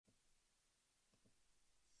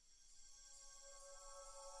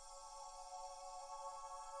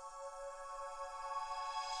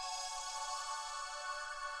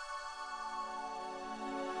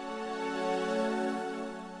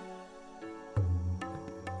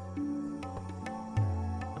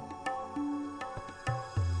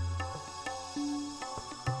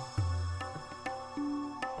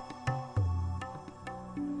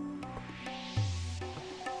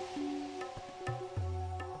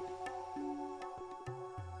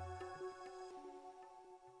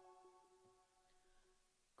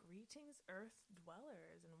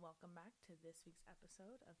to this week's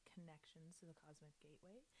episode of Connections to the Cosmic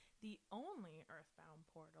Gateway, the only earthbound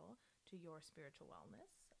portal to your spiritual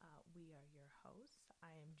wellness. We are your hosts.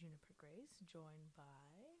 I am Juniper Grace, joined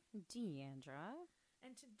by Deandra.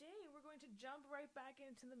 And today we're going to jump right back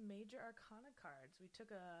into the major arcana cards. We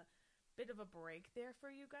took a bit of a break there for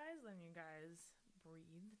you guys, letting you guys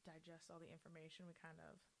breathe, digest all the information we kind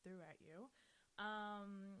of threw at you.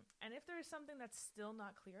 And if there is something that's still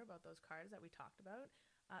not clear about those cards that we talked about,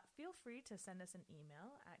 feel free to send us an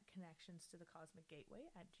email at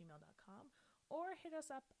connectionstothecosmicgateway@gmail.com or hit us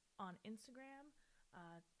up on Instagram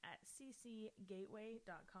at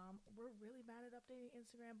ccgateway.com. We're really bad at updating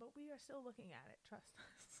Instagram, but we are still looking at it. Trust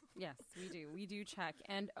us. Yes, we do. We do check.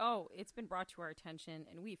 And, it's been brought to our attention,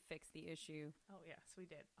 and we fixed the issue. Oh, yes, we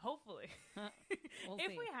did. Hopefully. We'll if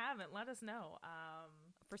see. we haven't, let us know.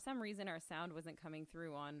 For some reason, our sound wasn't coming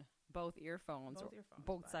through on both earphones,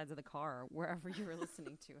 both sides of the car, wherever you were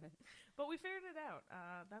listening to it. But we figured it out.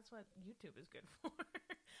 That's what YouTube is good for.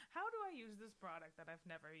 How do I use this product that I've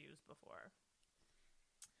never used before?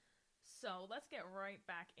 So let's get right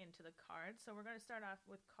back into the cards. So we're going to start off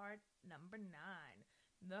with card number 9,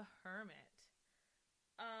 the Hermit.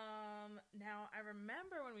 Now, I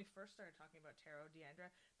remember when we first started talking about tarot, Deandra,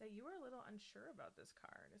 that you were a little unsure about this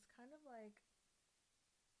card. It's kind of like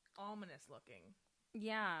ominous looking.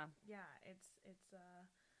 Yeah. Yeah, it's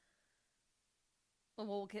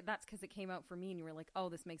Well, that's because it came out for me, and you were like, oh,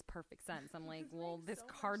 this makes perfect sense. I'm like, well, this so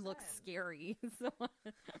card looks scary. So,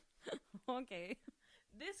 okay.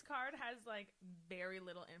 This card has, like, very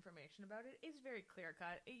little information about it. It's very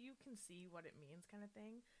clear-cut. You can see what it means kind of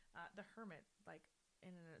thing. The Hermit, like,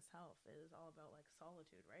 in and itself is all about, like,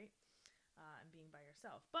 solitude, right? And being by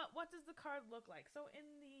yourself. But what does the card look like? So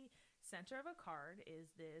in the center of a card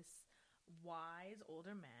is this wise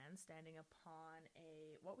older man standing upon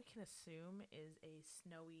what we can assume is a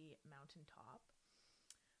snowy mountaintop.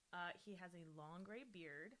 He has a long gray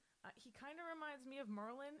beard. He kind of reminds me of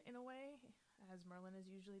Merlin in a way, as Merlin is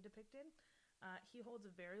usually depicted. He holds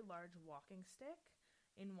a very large walking stick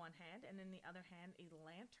in one hand, and in the other hand, a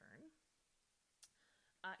lantern.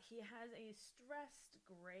 He has a stressed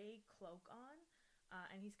gray cloak on,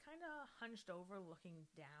 and he's kind of hunched over looking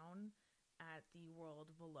down at the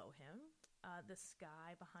world below him. The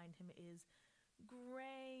sky behind him is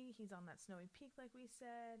gray. He's on that snowy peak, like we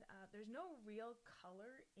said. There's no real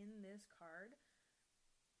color in this card.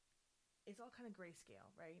 It's all kind of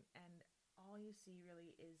grayscale, right? And all you see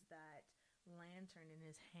really is that lantern in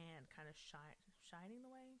his hand kind of shining the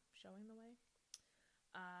way, showing the way.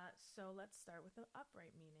 So let's start with the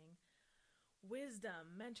upright meaning.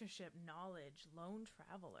 Wisdom, mentorship, knowledge, lone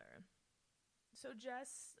traveler. So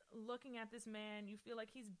just looking at this man, you feel like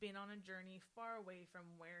he's been on a journey far away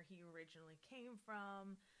from where he originally came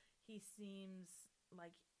from. He seems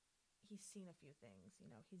like he's seen a few things. You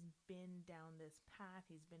know, he's been down this path,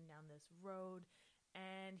 he's been down this road,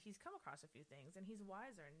 and he's come across a few things, and he's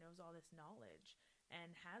wiser and knows all this knowledge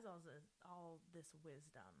and has all this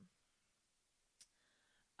wisdom.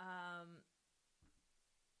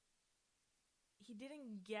 He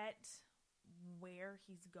didn't get where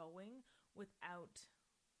he's going without,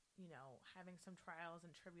 having some trials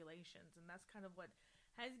and tribulations. And that's kind of what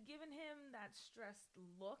has given him that stressed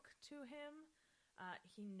look to him.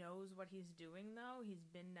 He knows what he's doing, though. He's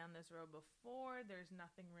been down this road before. There's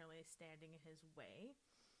nothing really standing in his way.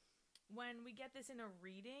 When we get this in a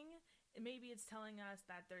reading, maybe it's telling us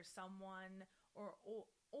that there's someone or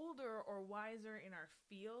older or wiser in our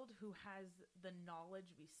field who has the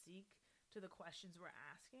knowledge we seek to the questions we're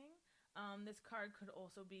asking. This card could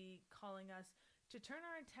also be calling us to turn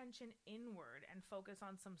our attention inward and focus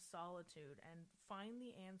on some solitude and find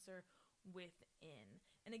the answer within.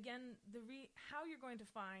 And again, how you're going to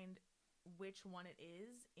find which one it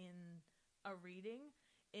is in a reading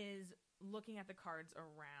is looking at the cards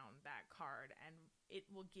around that card, and it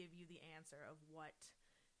will give you the answer of what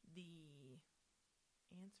the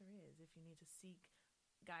answer is, if you need to seek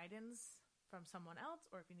guidance from someone else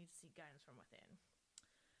or if you need to seek guidance from within.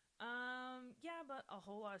 But a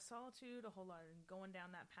whole lot of solitude, a whole lot of going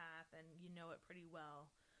down that path, and you know it pretty well.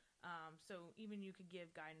 So even you could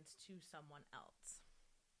give guidance to someone else.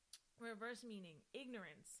 Reverse meaning,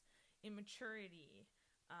 ignorance, immaturity.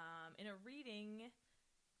 In a reading,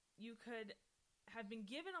 you could have been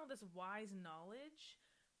given all this wise knowledge,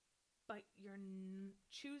 but you're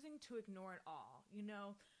choosing to ignore it all.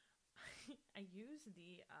 I use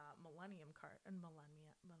the millennial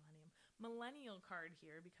card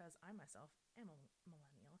here because I myself am a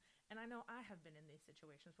millennial, and I know I have been in these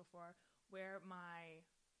situations before where my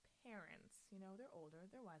parents, they're older,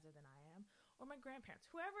 they're wiser than I am, or my grandparents,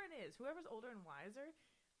 whoever it is, whoever's older and wiser,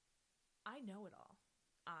 I know it all.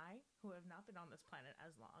 I, who have not been on this planet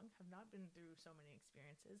as long, have not been through so many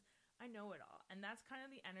experiences, I know it all. And that's kind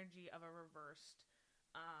of the energy of a reversed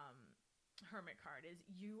hermit card, is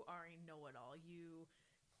you are a know-it-all. You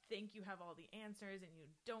think you have all the answers and you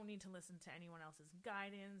don't need to listen to anyone else's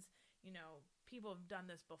guidance. You know, people have done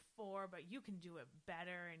this before, but you can do it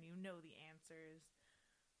better and you know the answers.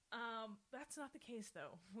 That's not the case,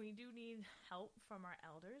 though. We do need help from our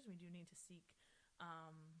elders. We do need to seek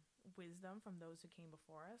wisdom from those who came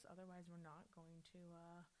before us. Otherwise, we're not going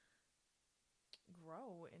to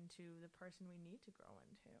grow into the person we need to grow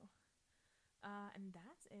into. And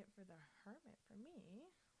that's it for the hermit for me.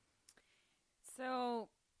 So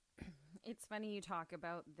it's funny you talk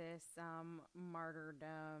about this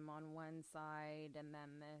martyrdom on one side and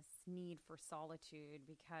then this need for solitude,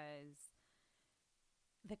 because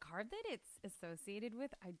the card that it's associated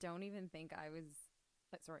with, I don't even think I was,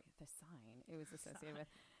 the sign it was associated with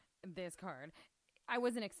this card. I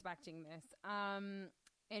wasn't expecting this.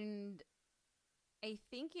 And I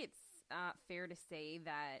think it's fair to say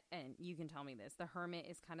that, and you can tell me this, the hermit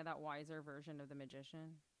is kind of that wiser version of the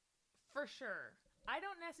magician. For sure. I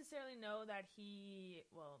don't necessarily know that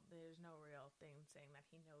there's no real thing saying that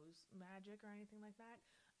he knows magic or anything like that.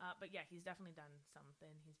 But yeah, he's definitely done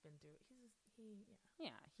something. He's been through.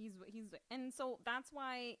 He's and so that's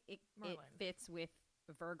why it fits with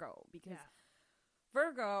Virgo, because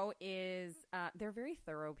Virgo is they're very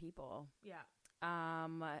thorough people. Yeah.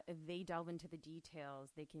 They delve into the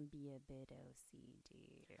details. They can be a bit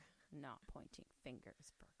OCD, not pointing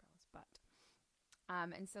fingers, Virgos, but.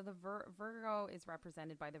 And so the Virgo is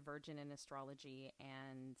represented by the Virgin in astrology,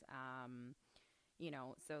 and,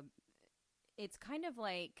 so it's kind of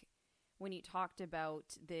like when you talked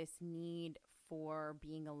about this need for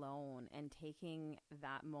being alone and taking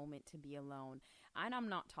that moment to be alone. And I'm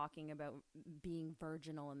not talking about being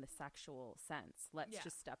virginal in the sexual sense. Let's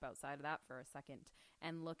just step outside of that for a second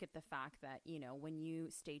and look at the fact that, when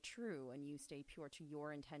you stay true and you stay pure to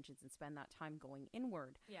your intentions and spend that time going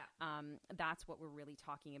inward, that's what we're really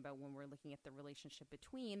talking about when we're looking at the relationship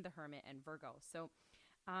between the hermit and Virgo. So,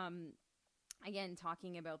 again,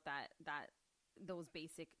 talking about those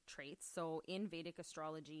basic traits. So in Vedic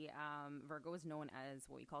astrology, Virgo is known as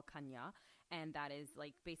what we call Kanya, and that is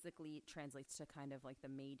like basically translates to kind of like the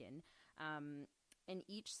maiden. And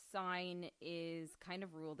each sign is kind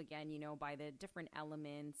of ruled again, by the different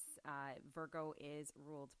elements. Virgo is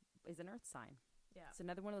an earth sign. Yeah. It's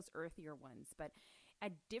another one of those earthier ones, but a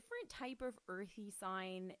different type of earthy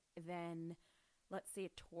sign than, let's say, a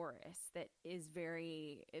Taurus that is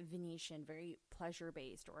very Venetian, very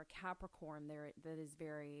pleasure-based, or a Capricorn that is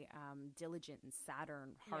very diligent and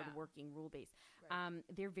Saturn, hardworking, rule-based. Right.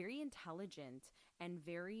 They're very intelligent and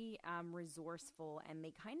very resourceful, and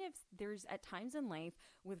they there's at times in life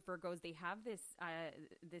with Virgos, they have this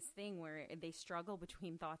thing where they struggle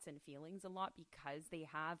between thoughts and feelings a lot, because they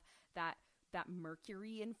have that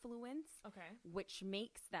Mercury influence, which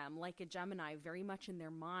makes them, like a Gemini, very much in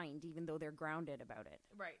their mind, even though they're grounded about it.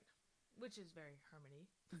 Right. Which is very hermity.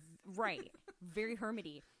 Right. Very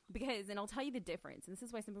hermity. Because, and I'll tell you the difference, and this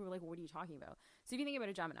is why some people are like, well, what are you talking about? So if you think about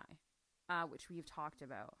a Gemini, which we've talked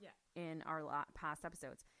about in our past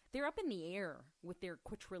episodes, they're up in the air with their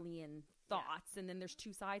quadrillion thoughts, and then there's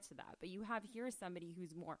two sides to that. But you have here somebody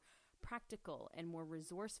who's more practical and more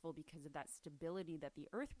resourceful because of that stability that the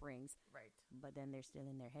earth brings. Right. But then they're still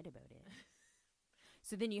in their head about it.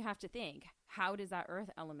 So then you have to think, how does that earth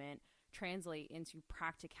element translate into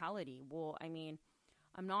practicality? Well, I mean,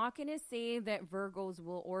 I'm not going to say that Virgos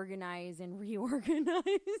will organize and reorganize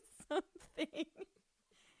something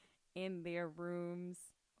in their rooms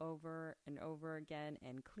over and over again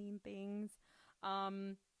and clean things.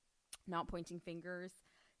 Not pointing fingers.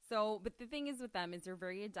 So, but the thing is with them is they're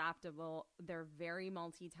very adaptable. They're very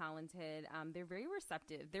multi-talented. They're very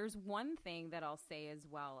receptive. There's one thing that I'll say as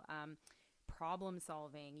well. Problem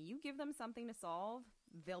solving. You give them something to solve,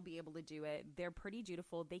 they'll be able to do it. They're pretty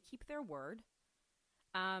dutiful. They keep their word.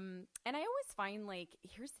 And I always find, like,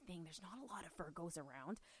 here's the thing. There's not a lot of Virgos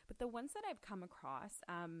around, but the ones that I've come across,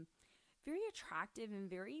 very attractive and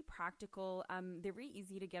very practical. They're very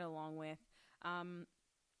easy to get along with.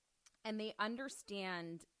 And they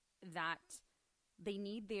understand that they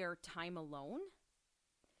need their time alone,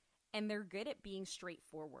 and they're good at being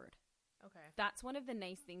straightforward. Okay. That's one of the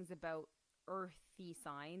nice things about earthy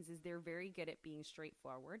signs, is they're very good at being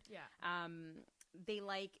straightforward. Yeah. They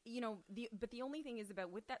like, but the only thing is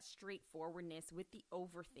about with that straightforwardness, with the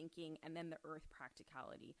overthinking, and then the earth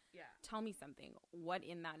practicality. Yeah. Tell me something. What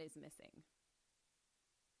in that is missing?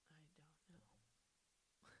 I don't know.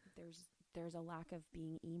 There's a lack of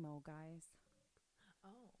being emo, guys.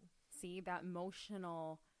 Oh. See, that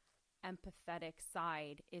emotional, empathetic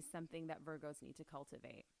side is something that Virgos need to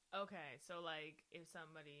cultivate. Okay, so like if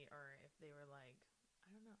somebody or if they were like, I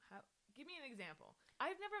don't know, give me an example.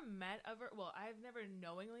 I've never met I've never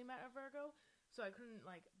knowingly met a Virgo, so I couldn't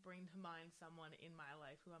like bring to mind someone in my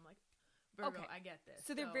life who I'm like, Virgo, okay. I get this.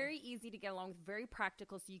 So they're very easy to get along with, very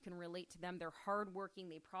practical, so you can relate to them. They're hardworking,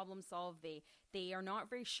 they problem solve, they are not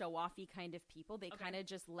very show-offy kind of people. They kind of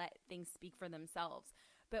just let things speak for themselves.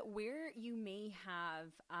 But where you may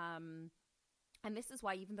have and this is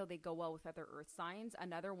why, even though they go well with other earth signs,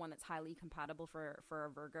 another one that's highly compatible for a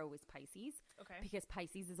Virgo is Pisces. Okay. Because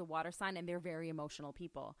Pisces is a water sign and they're very emotional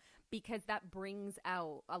people. Because that brings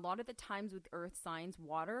out, a lot of the times with earth signs,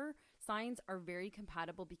 water signs are very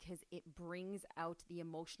compatible because it brings out the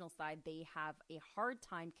emotional side they have a hard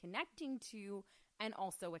time connecting to and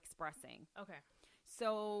also expressing. Okay.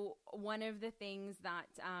 So one of the things that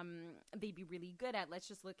they'd be really good at, let's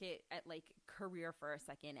just look at like career for a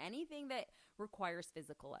second. Anything that requires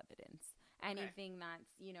physical evidence. Anything that's,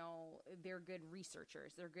 you know, they're good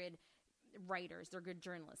researchers. They're good writers. They're good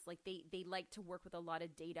journalists. Like they like to work with a lot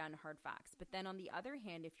of data and hard facts. But then on the other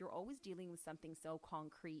hand, if you're always dealing with something so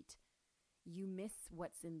concrete, you miss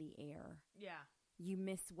what's in the air. Yeah. You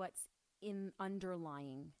miss what's in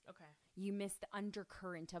underlying. Okay. You miss the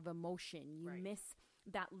undercurrent of emotion. You miss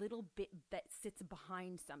that little bit that sits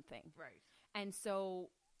behind something. Right. And so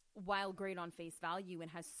while great on face value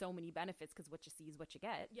and has so many benefits, because what you see is what you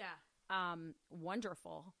get. Yeah.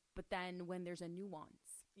 Wonderful. But then when there's a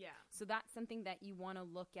nuance. Yeah. So that's something that you want to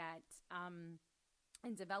look at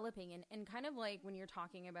in developing. And kind of like when you're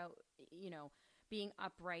talking about, you know, being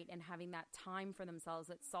upright and having that time for themselves,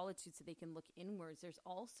 that solitude, so they can look inwards. There's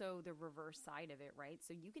also the reverse side of it, right?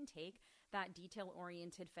 So you can take that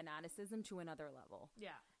detail-oriented fanaticism to another level.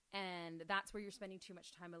 Yeah. And that's where you're spending too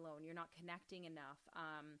much time alone. You're not connecting enough.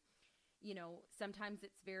 You know, sometimes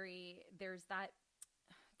it's there's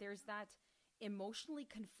that emotionally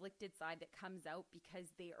conflicted side that comes out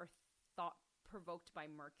because they are thought-provoked by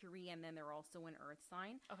Mercury, and then they're also an earth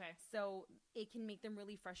sign. Okay. So it can make them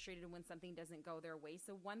really frustrated when something doesn't go their way.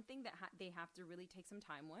 So one thing that they have to really take some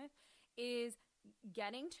time with is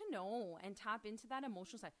getting to know and tap into that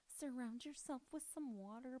emotional side. Surround yourself with some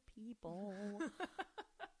water people.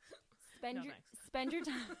 Spend your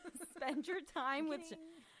time with.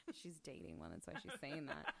 She's dating one, that's why she's saying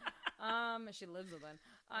that. She lives with one.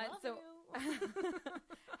 So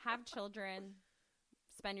have children.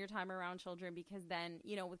 Spend your time around children, because then,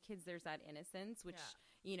 you know, with kids there's that innocence, which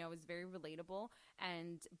you know, is very relatable,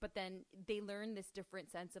 but then they learn this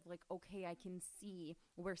different sense of like, okay, I can see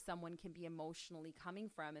where someone can be emotionally coming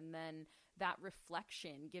from, and then that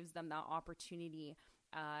reflection gives them that opportunity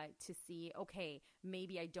to see, okay,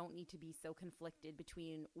 maybe I don't need to be so conflicted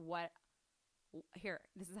between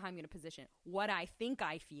this is how I'm going to position what I think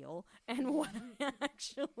I feel and what I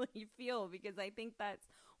actually feel, because I think that's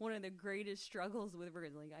one of the greatest struggles with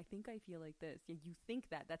Virgos. Like, I think I feel like this. Yeah, you think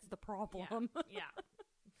that's the problem. Yeah.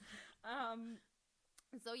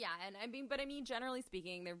 So yeah, and I mean, generally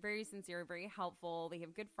speaking, they're very sincere, very helpful. They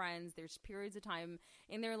have good friends. There's periods of time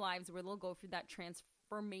in their lives where they'll go through that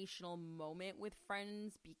transformational moment with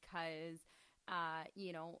friends because,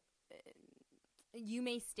 you know, you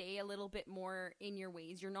may stay a little bit more in your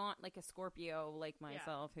ways. You're not like a Scorpio like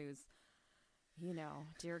myself who's, you know,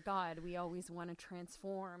 dear God, we always want to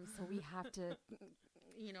transform. So we have to,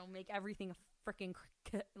 you know, make everything a freaking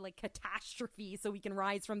like catastrophe so we can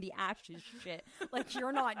rise from the ashes shit. Like,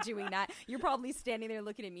 you're not doing that. You're probably standing there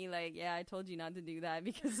looking at me like, yeah, I told you not to do that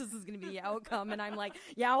because this is going to be the outcome. And I'm like,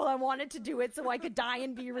 yeah, well, I wanted to do it so I could die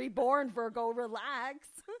and be reborn. Virgo, relax.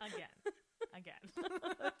 Again.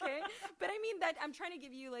 Okay. But I mean, that I'm trying to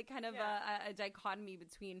give you like kind of a dichotomy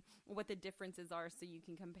between what the differences are so you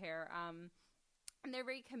can compare. And they're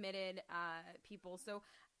very committed people. So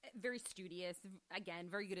very studious. Again,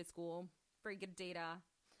 very good at school. Very good data.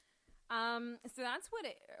 So that's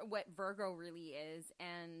what Virgo really is.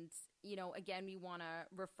 And, you know, again, we want to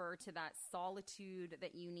refer to that solitude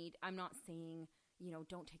that you need. I'm not saying, you know,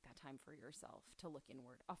 don't take that time for yourself to look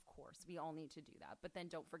inward. Of course, we all need to do that. But then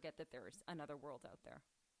don't forget that there's another world out there.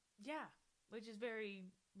 Yeah, which is very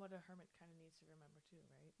what a hermit kind of needs to remember too,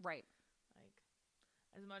 right? Right. Like,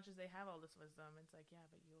 as much as they have all this wisdom, it's like, yeah,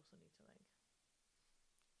 but you also need to, like,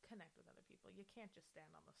 connect with other people. You can't just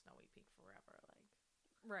stand on the snowy peak forever, like.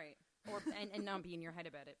 Right. Or and not be in your head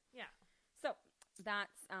about it. Yeah. So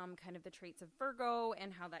that's kind of the traits of Virgo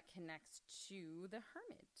and how that connects to the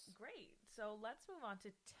hermit. Great. So let's move on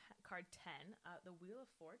to card 10, the Wheel of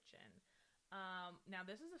Fortune. Now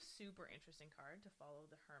this is a super interesting card to follow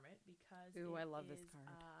the Hermit because I love this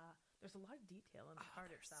card. There's a lot of detail in the card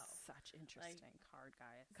itself. Such interesting card,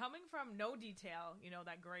 guys. Coming from no detail,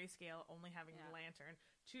 that grayscale only having the lantern,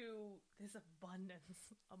 to this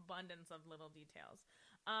abundance of little details.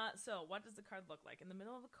 So what does the card look like? In the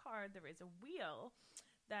middle of the card, there is a wheel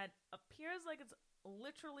that appears like it's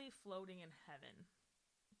literally floating in heaven.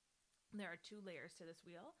 There are 2 layers to this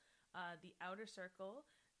wheel. The outer circle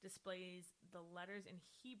displays the letters in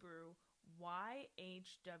Hebrew YHWH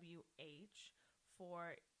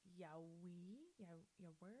for Yahweh,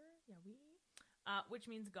 which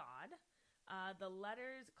means God. The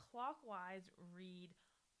letters clockwise read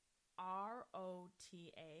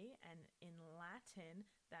ROTA, and in Latin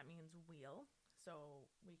that means wheel, so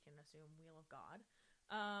we can assume wheel of God.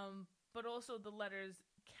 But also the letters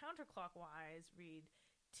counterclockwise read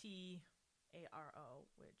TARO,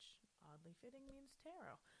 which oddly fitting means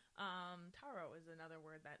tarot. Tarot is another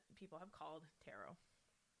word that people have called tarot.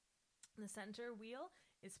 The center wheel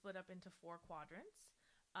is split up into 4 quadrants,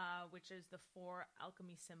 which is the 4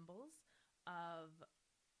 alchemy symbols of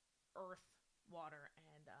earth, water,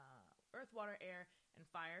 air, and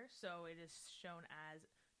fire. So it is shown as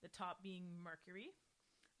the top being Mercury,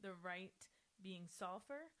 the right being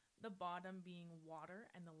sulfur, the bottom being water,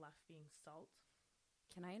 and the left being salt.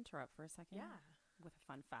 Can I interrupt for a second? Yeah. With a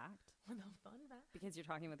fun fact? With a fun fact? Because you're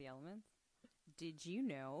talking about the elements. Did you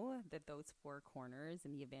know that those 4 corners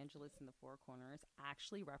and the evangelists in the 4 corners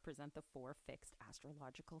actually represent the 4 fixed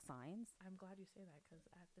astrological signs? I'm glad you say that because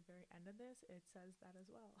at the very end of this, it says that as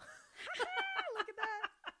well. Look at that.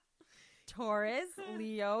 Taurus,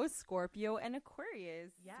 Leo, Scorpio, and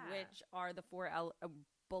Aquarius, which are the 4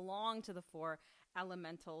 belong to the 4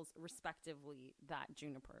 elementals respectively that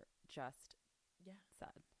Juniper just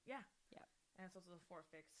said. Yeah. Yeah. And it's also the 4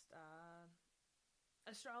 fixed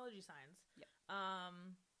astrology signs. Yeah.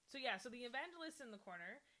 So the evangelist in the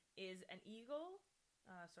corner is an eagle.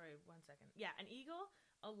 An eagle,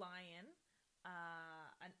 a lion,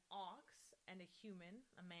 an ox, and a human,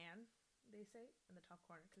 a man, they say, in the top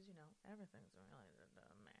corner, because, everything's related to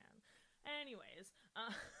a man. Anyways,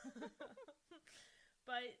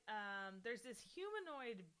 but there's this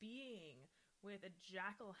humanoid being with a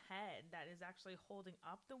jackal head that is actually holding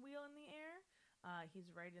up the wheel in the air. He's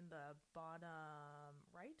right in the bottom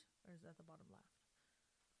right, or is that the bottom left?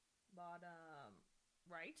 Bottom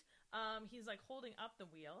right. He's like holding up the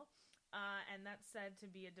wheel, and that's said to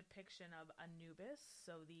be a depiction of Anubis,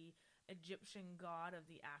 so the Egyptian god of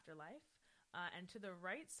the afterlife. And to the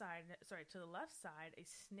left side, a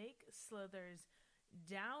snake slithers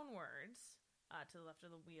downwards to the left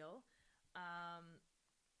of the wheel.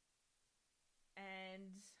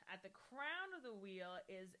 And at the crown of the wheel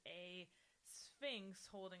is a sphinx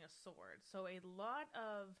holding a sword. So a lot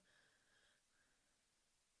of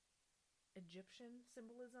Egyptian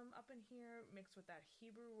symbolism up in here, mixed with that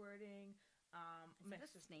Hebrew wording. Is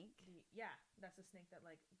that a snake? That's a snake that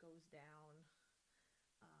goes down.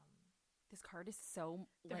 This card is so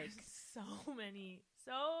there's so many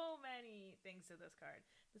things to this card.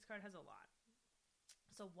 This card has a lot.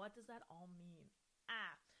 So what does that all mean?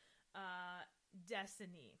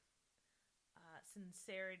 Destiny,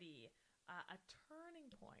 sincerity, a turning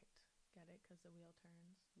point. Get it? Because the wheel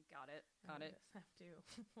turns. Got it. Just have to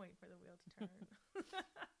wait for the wheel to turn.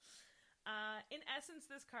 In essence,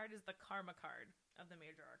 this card is the karma card of the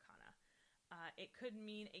major arcana. It could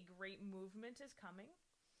mean a great movement is coming.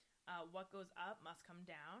 What goes up must come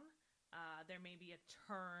down. There may be a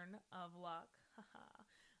turn of luck.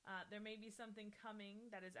 There may be something coming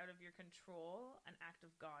that is out of your control, an act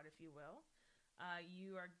of God, if you will.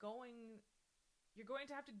 You're going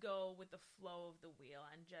to have to go with the flow of the wheel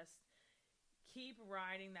and just keep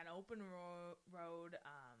riding that open road.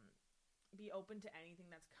 Be open to anything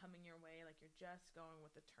that's coming your way. Like you're just going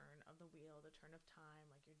with the turn of the wheel, the turn of time.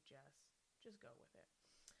 Like you're just go with it.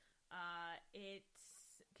 It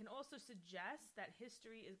can also suggest that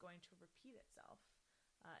history is going to repeat itself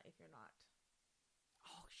if you're not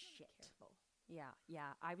careful. Yeah.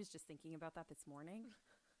 I was just thinking about that this morning.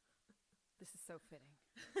 This is so fitting.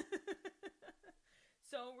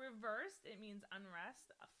 So reversed, it means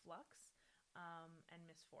unrest, a flux, and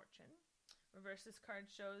misfortune. Reverse, this card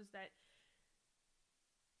shows that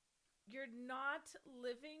you're not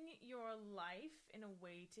living your life in a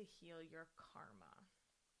way to heal your karma.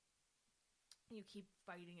 You keep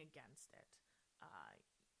fighting against it.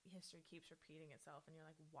 History keeps repeating itself, and you're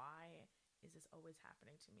like, why is this always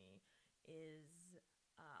happening to me?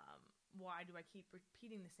 Why do I keep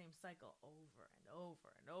repeating the same cycle over and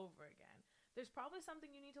over and over again? There's probably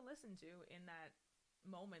something you need to listen to in that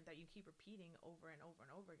moment that you keep repeating over and over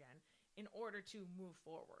and over again. in order to move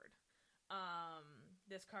forward.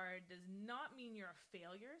 This card does not mean you're a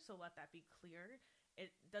failure, so let that be clear.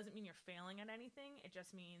 It doesn't mean you're failing at anything. It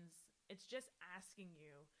just means it's just asking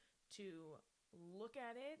you to look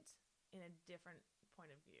at it in a different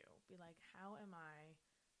point of view. Be like, how am I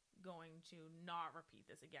going to not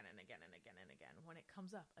repeat this again and again and again and again when it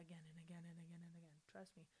comes up again and again and again and again?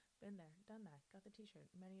 Trust me, been there, done that, got the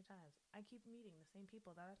t-shirt many times. I keep meeting the same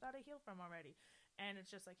people that I thought I healed from already. And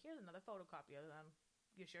it's just like, here's another photocopy of them.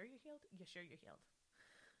 You sure you're healed? You sure you're healed?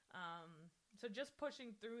 So just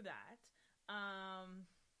pushing through that.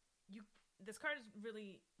 This card is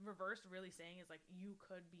really reversed, really saying is like, you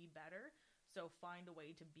could be better. So find a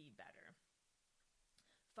way to be better.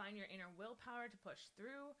 Find your inner willpower to push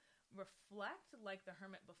through. Reflect like the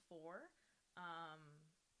hermit before.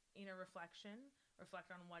 Inner reflection.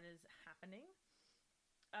 Reflect on what is happening.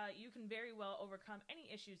 You can very well overcome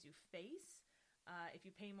any issues you face if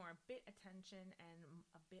you pay more a bit attention and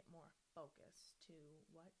a bit more focus to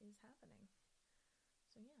what is happening.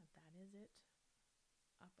 So yeah, that is it.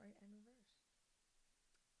 Upright and reverse.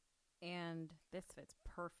 And this fits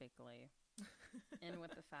perfectly in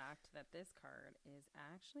with the fact that this card is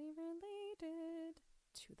actually related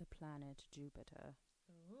to the planet Jupiter.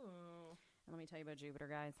 Ooh. And let me tell you about Jupiter,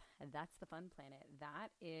 guys. That's the fun planet. That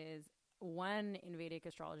is one in Vedic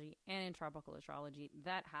astrology and in tropical astrology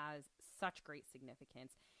that has such great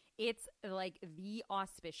significance. It's like the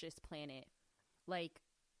auspicious planet. Like,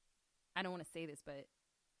 I don't want to say this, but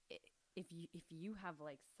if you have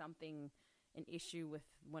like something, an issue with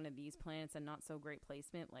one of these planets and not so great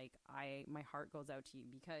placement, like my heart goes out to you,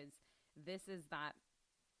 because this is that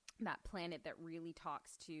planet that really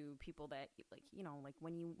talks to people that, like, you know, like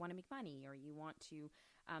when you want to make money or you want to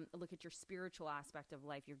look at your spiritual aspect of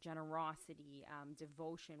life, your generosity,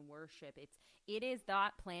 devotion, worship. It is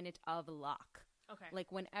that planet of luck. Okay.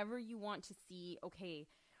 Like whenever you want to see, okay,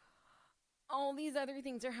 all these other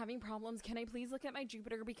things are having problems, can I please look at my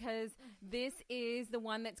Jupiter, because this is the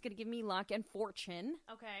one that's going to give me luck and fortune.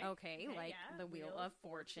 Okay, like yeah, the Wheel of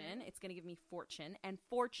Fortune. It's going to give me fortune, and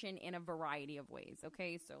fortune in a variety of ways.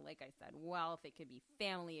 Okay, so like I said, wealth, it could be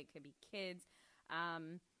family, it could be kids.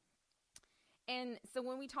 And so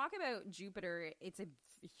when we talk about Jupiter, it's a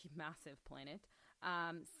massive planet.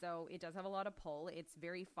 So it does have a lot of pull. It's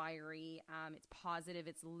very fiery. It's positive.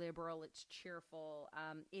 It's liberal. It's cheerful.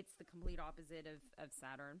 It's the complete opposite of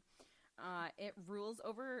Saturn. It rules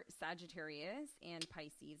over Sagittarius and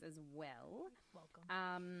Pisces as well.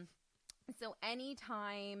 Welcome. So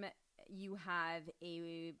anytime you have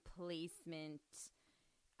a placement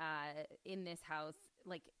in this house,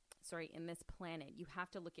 in this planet, you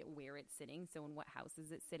have to look at where it's sitting. So in what house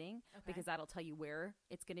is it sitting? Okay. Because that'll tell you where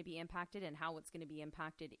it's going to be impacted, and how it's going to be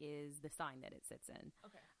impacted is the sign that it sits in.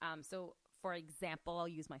 Okay. So for example, I'll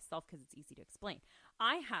use myself because it's easy to explain.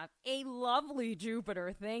 I have a lovely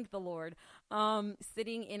Jupiter, thank the Lord,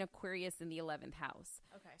 sitting in Aquarius in the 11th house.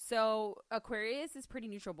 Okay. So Aquarius is pretty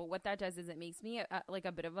neutral, but what that does is it makes me like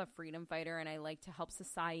a bit of a freedom fighter, and I like to help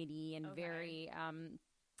society and very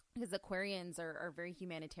because Aquarians are very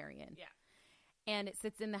humanitarian. Yeah. And it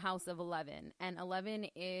sits in the house of 11. And 11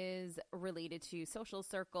 is related to social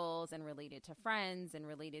circles and related to friends and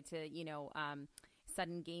related to,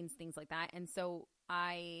 sudden gains, things like that. And so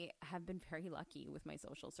I have been very lucky with my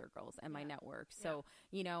social circles and my network. So,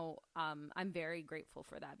 I'm very grateful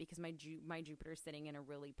for that, because my Jupiter's sitting in a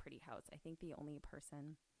really pretty house. I think the only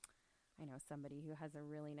person... I know somebody who has a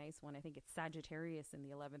really nice one. I think it's Sagittarius in the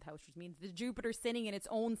 11th house, which means the Jupiter sitting in its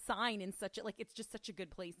own sign in it's just such a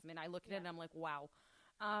good placement. I look at it and I'm like, wow.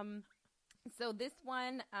 So this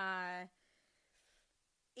one,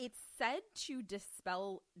 it's said to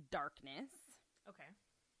dispel darkness. Okay.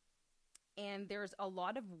 And there's a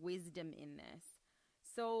lot of wisdom in this.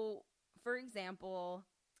 So, for example,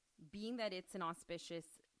 being that it's an auspicious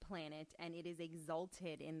planet and it is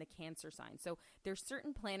exalted in the Cancer sign. So there's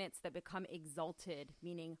certain planets that become exalted,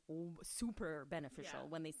 meaning super beneficial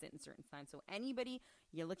when they sit in certain signs. So anybody,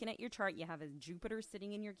 you're looking at your chart, you have a Jupiter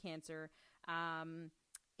sitting in your Cancer.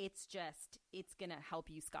 It's going to help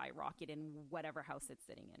you skyrocket in whatever house it's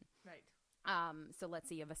sitting in. Right. So let's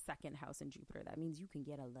say you have a second house in Jupiter. That means you can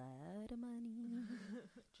get a lot of money.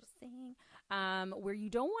 Just saying. Where you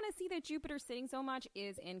don't want to see that Jupiter sitting so much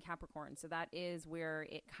is in Capricorn. So that is where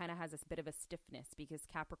it kind of has a bit of a stiffness, because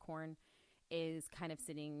Capricorn is kind of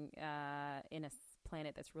sitting in a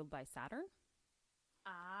planet that's ruled by Saturn.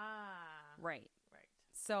 Ah. Right.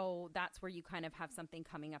 So that's where you kind of have something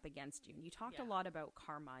coming up against you. And you talked a lot about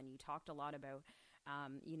karma, and you talked a lot about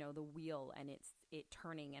the wheel and it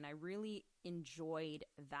turning. And I really enjoyed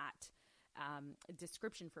that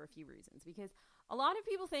description for a few reasons. Because a lot of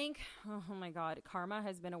people think, oh my God, karma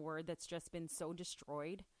has been a word that's just been so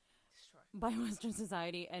destroyed by Western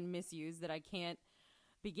society and misused that I can't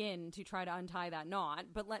begin to try to untie that knot.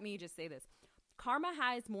 But let me just say this. Karma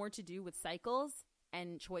has more to do with cycles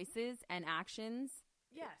and choices and actions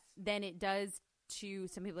than it does to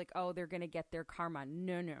some people like, oh, they're going to get their karma.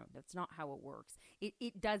 No, that's not how it works.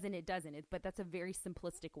 It doesn't. But that's a very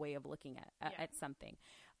simplistic way of looking at something.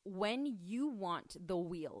 When you want the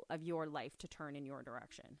wheel of your life to turn in your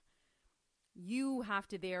direction, you have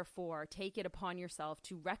to therefore take it upon yourself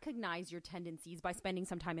to recognize your tendencies by spending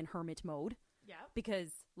some time in hermit mode. Yeah.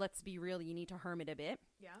 Because let's be real, you need to hermit a bit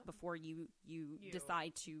before you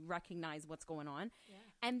decide to recognize what's going on. Yeah.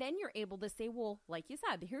 And then you're able to say, well, like you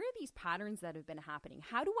said, here are these patterns that have been happening.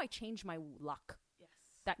 How do I change my luck? Yes.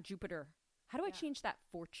 That Jupiter. How do I change that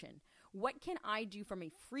fortune? What can I do from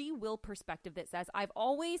a free will perspective that says I've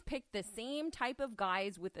always picked the same type of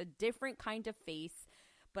guys with a different kind of face,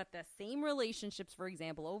 but the same relationships, for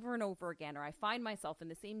example, over and over again, or I find myself in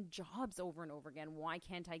the same jobs over and over again. Why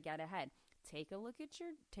can't I get ahead? Take a look at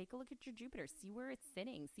your Jupiter, see where it's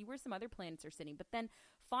sitting, see where some other planets are sitting, but then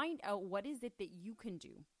find out what is it that you can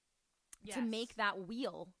do to make that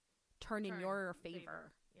wheel turn in your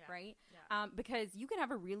favor. Yeah. Right? Yeah. Because you can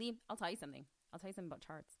have I'll tell you something about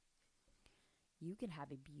charts. You can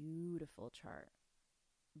have a beautiful chart,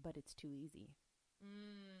 but it's too easy.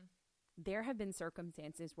 There have been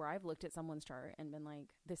circumstances where I've looked at someone's chart and been like,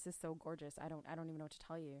 this is so gorgeous. I don't even know what to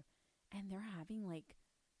tell you. And they're having like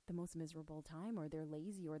the most miserable time, or they're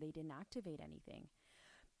lazy, or they didn't activate anything.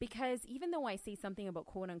 Because even though I say something about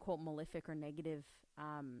quote unquote malefic or negative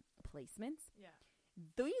placements,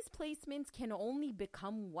 these placements can only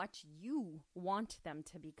become what you want them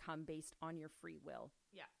to become based on your free will.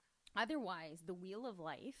 Yeah. Otherwise, the wheel of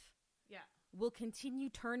life will continue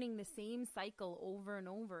turning the same cycle over and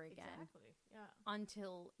over again. Exactly. Yeah.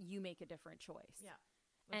 Until you make a different choice. Yeah.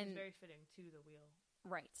 Which is very fitting to the wheel.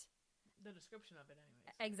 Right. The description of it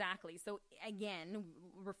anyways. Exactly. So again,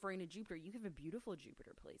 referring to Jupiter, you have a beautiful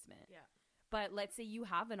Jupiter placement. Yeah. But let's say you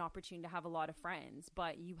have an opportunity to have a lot of friends,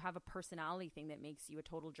 but you have a personality thing that makes you a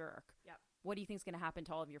total jerk. Yeah. What do you think is going to happen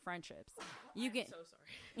to all of your friendships? I'm so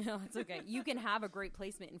sorry. No, it's okay. You can have a great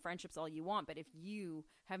placement in friendships all you want, but if you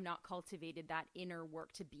have not cultivated that inner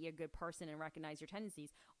work to be a good person and recognize your tendencies,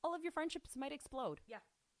 all of your friendships might explode. Yeah.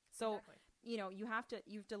 So, exactly. You have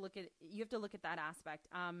to look at that aspect.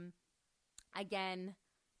 Again,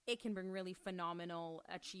 it can bring really phenomenal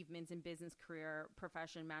achievements in business, career,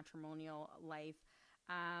 profession, matrimonial life.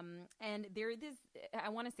 And I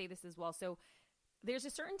want to say this as well. So there's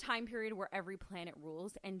a certain time period where every planet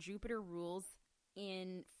rules, and Jupiter rules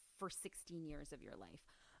for 16 years of your life.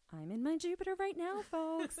 I'm in my Jupiter right now,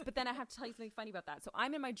 folks. But then I have to tell you something funny about that. So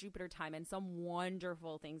I'm in my Jupiter time, and some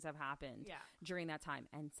wonderful things have happened during that time,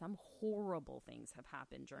 and some horrible things have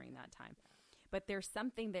happened during that time. But there's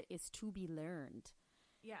something that is to be learned.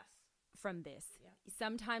 Yes. From this. Yeah.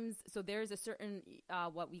 Sometimes, so there's a certain,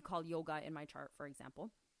 what we call yoga in my chart, for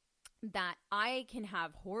example, that I can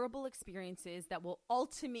have horrible experiences that will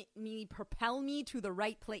ultimately propel me to the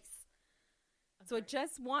right place. Okay. So I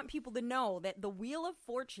just want people to know that the wheel of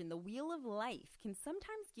fortune, the wheel of life, can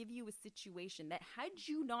sometimes give you a situation that had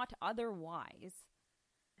you not otherwise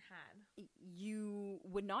you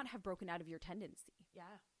would not have broken out of your tendency. Yeah.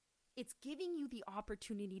 It's giving you the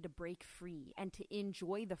opportunity to break free and to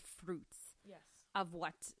enjoy the fruits of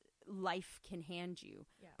what life can hand you.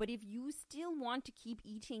 Yeah. But if you still want to keep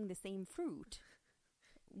eating the same fruit,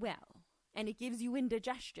 and it gives you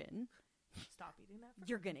indigestion, stop eating that fruit.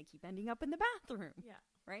 You're going to keep ending up in the bathroom. Yeah.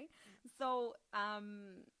 Right? Yeah. So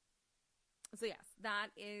yes, that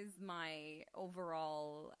is my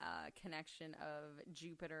overall connection of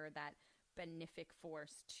Jupiter, that benefic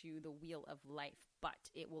force to the wheel of life, but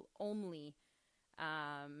it will only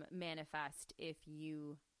manifest if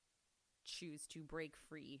you choose to break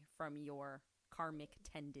free from your karmic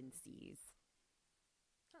tendencies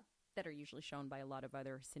that are usually shown by a lot of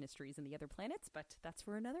other synastries in the other planets, but that's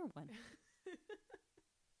for another one.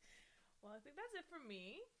 Well, I think that's it for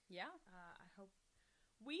me. Yeah.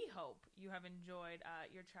 We hope you have enjoyed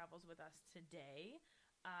your travels with us today.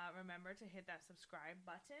 Remember to hit that subscribe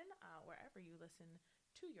button wherever you listen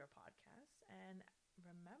to your podcasts. And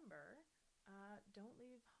remember, don't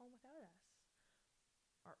leave home without us.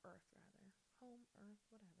 Or Earth, rather. Home, Earth,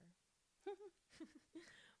 whatever.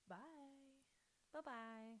 Bye.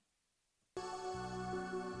 Bye-bye.